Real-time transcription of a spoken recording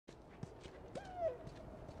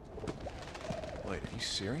Wait, are you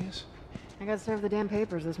serious? I got served the damn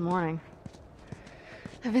papers this morning.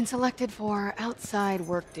 I've been selected for outside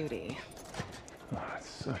work duty. Oh, that's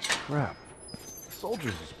such crap.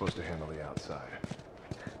 Soldiers are supposed to handle the outside.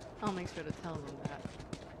 I'll make sure to tell them that.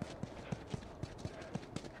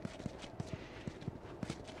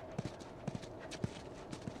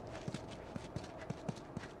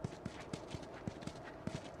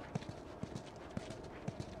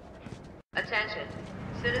 Attention.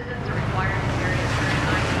 Citizens are required to carry a current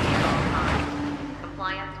ID at all times.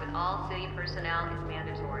 Compliance with all city personnel is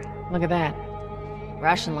mandatory. Look at that.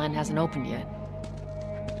 Ration line hasn't opened yet.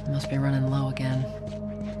 Must be running low again.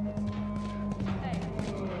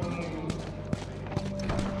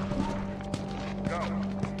 Go.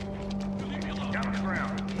 Down on the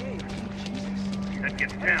ground. Hey, Jesus. Then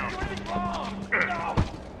get down.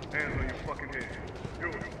 Hands on your fucking head. Do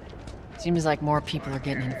it. Seems like more people are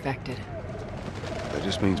getting infected. That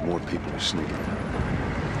just means more people are sneaking.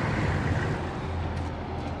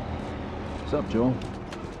 What's up, Joel?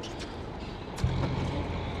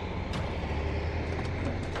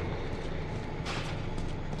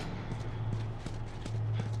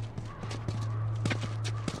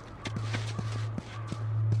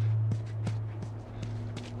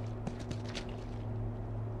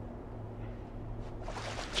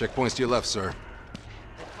 Checkpoints to your left, sir.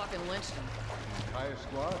 They fucking lynched him. Entire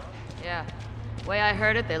squad? Yeah. Way I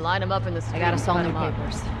heard it, they lined him up in the street. I got us all and new cut him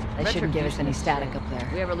up. papers. They shouldn't give us any static up there.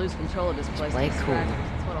 If we ever lose control of this place, Play these cool. stragglers,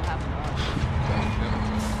 that's what'll happen to us.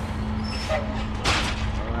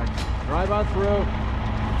 All right, drive on through.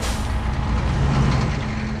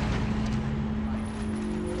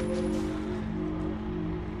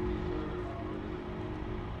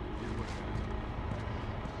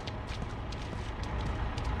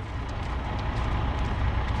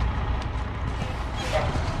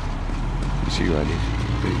 You see your ID?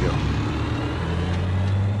 There you go.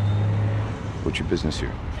 What's your business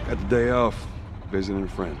here? Got the day off. Visiting a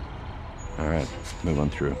friend. All right, move on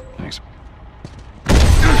through. Thanks.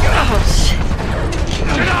 Oh, shit.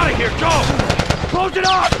 Get out of here, go! Close it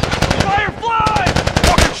up! Firefly!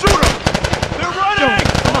 Fucking shoot them! They're running!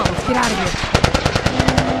 Come on, let's get out of here.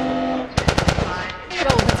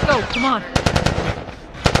 Go, let's go, come on.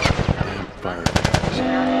 Damn fire.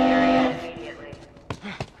 Surrounding area immediately.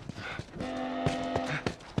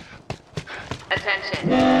 Attention.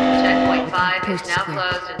 Checkpoint 5 is Coast is now clear.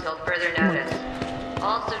 closed until further notice.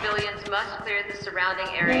 All civilians must clear the surrounding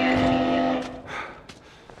area immediately.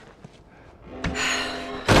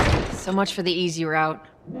 So much for the easy route.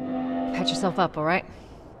 Patch yourself up, all right?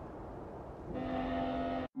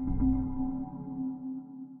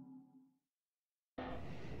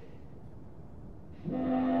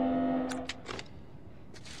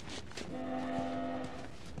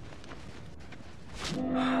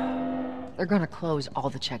 They're gonna close all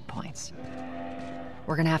the checkpoints.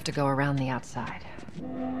 We're gonna have to go around the outside.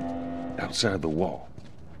 Outside the wall.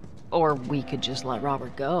 Or we could just let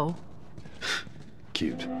Robert go.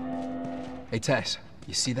 Cute. Hey, Tess,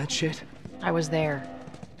 you see that shit? I was there.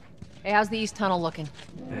 Hey, how's the east tunnel looking?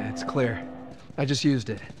 It's clear. I just used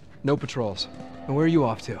it. No patrols. And where are you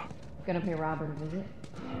off to? Gonna pay Robert a visit.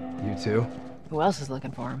 You too? Who else is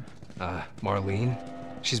looking for him? Marlene.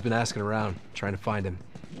 She's been asking around, trying to find him.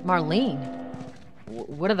 Marlene?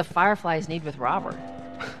 What do the Fireflies need with Robert?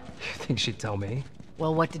 You think she'd tell me?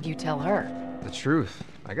 Well, what did you tell her? The truth.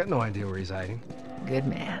 I got no idea where he's hiding. Good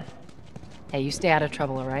man. Hey, you stay out of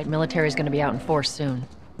trouble, all right? Military's gonna be out in force soon.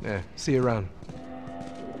 Yeah, see you around.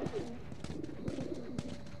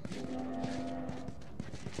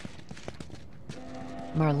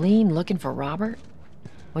 Marlene looking for Robert?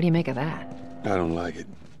 What do you make of that? I don't like it.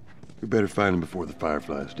 We better find him before the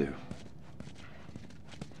Fireflies do.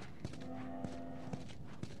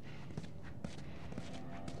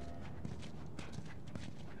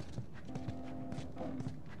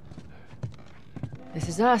 This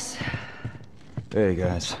is us. Hey,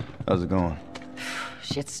 guys. How's it going?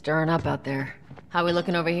 Shit's stirring up out there. How we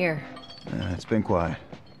looking over here? It's been quiet.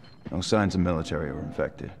 No signs of military or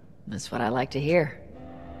infected. That's what I like to hear.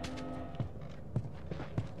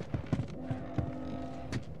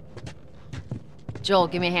 Joel,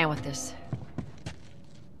 give me a hand with this.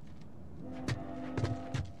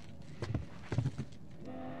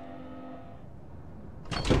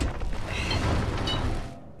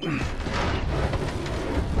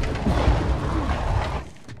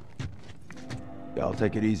 Y'all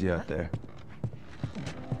take it easy out there.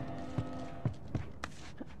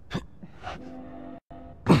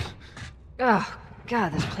 Oh,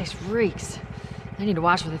 God, this place reeks. I need to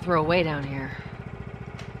watch what they throw away down here.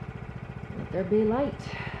 Let there be light.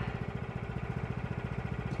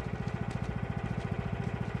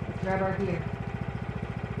 Grab our gear.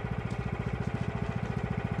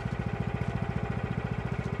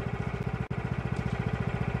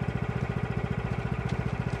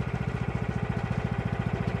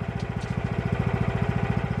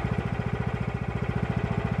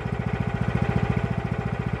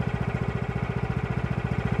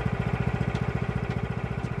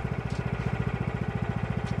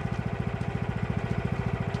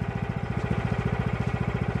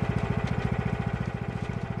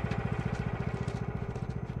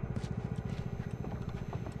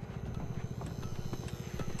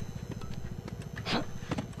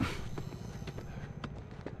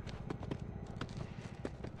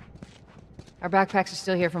 Our backpacks are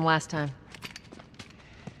still here from last time.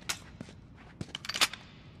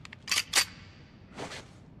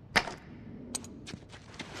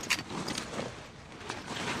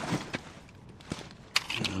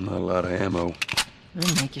 Not a lot of ammo.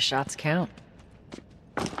 Make your shots count.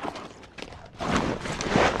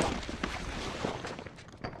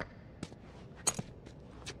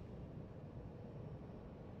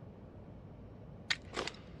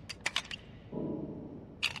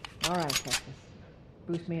 All right, Texas.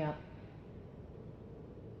 Boost me up.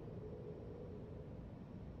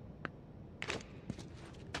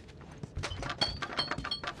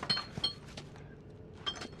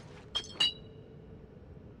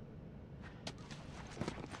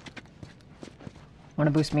 Want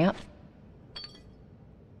to boost me up?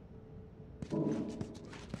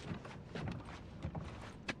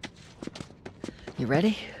 You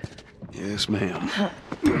ready? Yes, ma'am.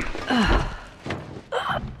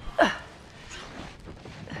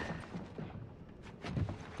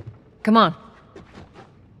 Come on.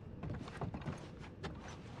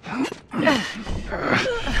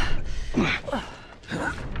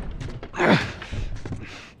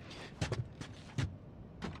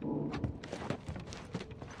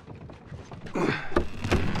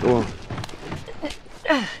 Go on.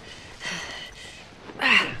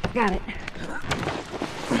 Got it.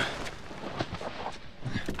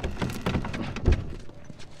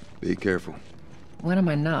 Be careful. When am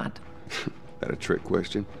I not? That a trick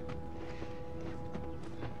question?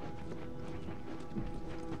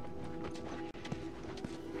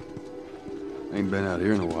 Ain't been out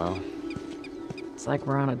here in a while. It's like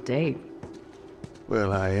we're on a date.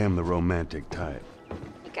 Well, I am the romantic type.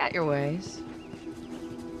 You got your ways.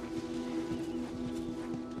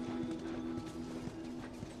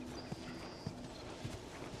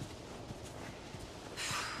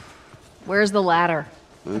 Where's the ladder?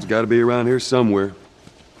 Well, it's got to be around here somewhere.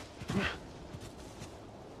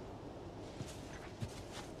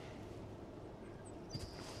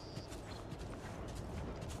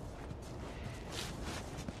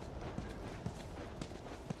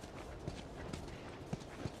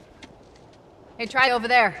 Hey, try over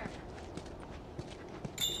there.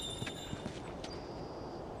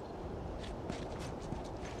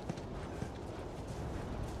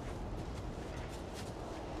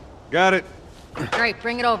 Got it. Great,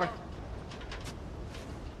 bring it over.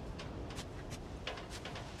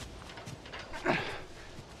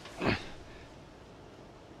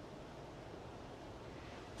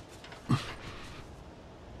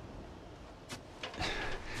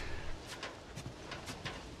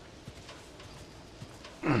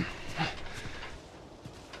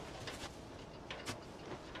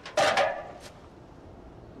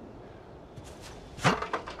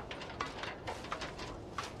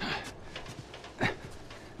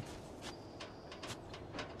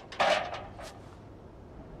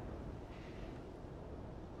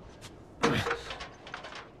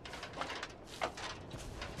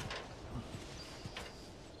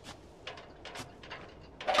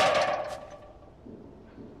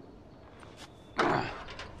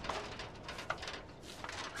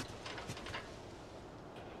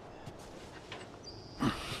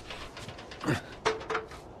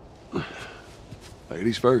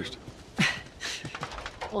 Ladies first.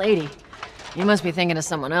 Lady, you must be thinking of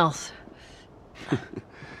someone else.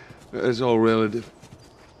 It's all relative.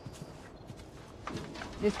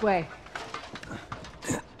 This way.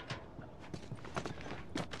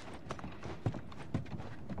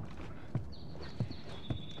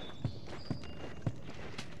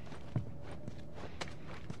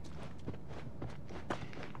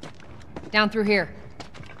 Down through here.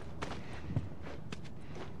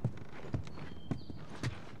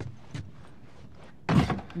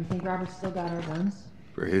 You think Robert's still got our guns?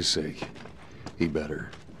 For his sake, he better.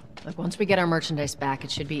 Look, once we get our merchandise back, it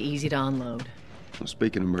should be easy to unload. Well,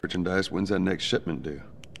 speaking of merchandise, when's that next shipment due?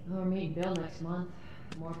 We're meeting Bill next month.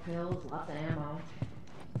 More pills, lots of ammo.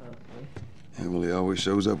 Supposedly. Yeah, well, he always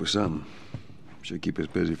shows up with something. Should keep us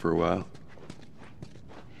busy for a while.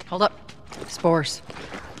 Hold up. Spores.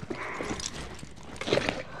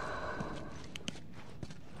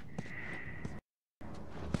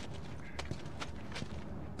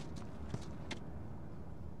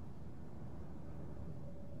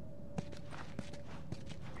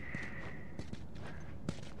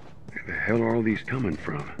 Where the hell are all these coming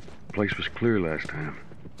from? The place was clear last time.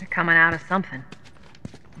 They're coming out of something.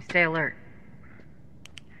 You stay alert.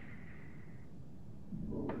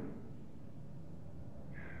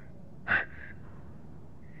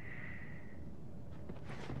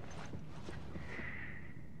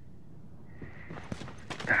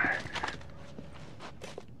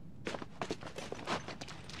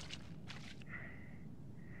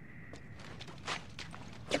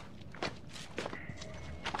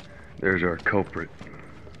 There's our culprit.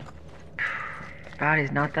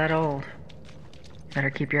 Body's not that old. Better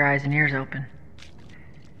keep your eyes and ears open.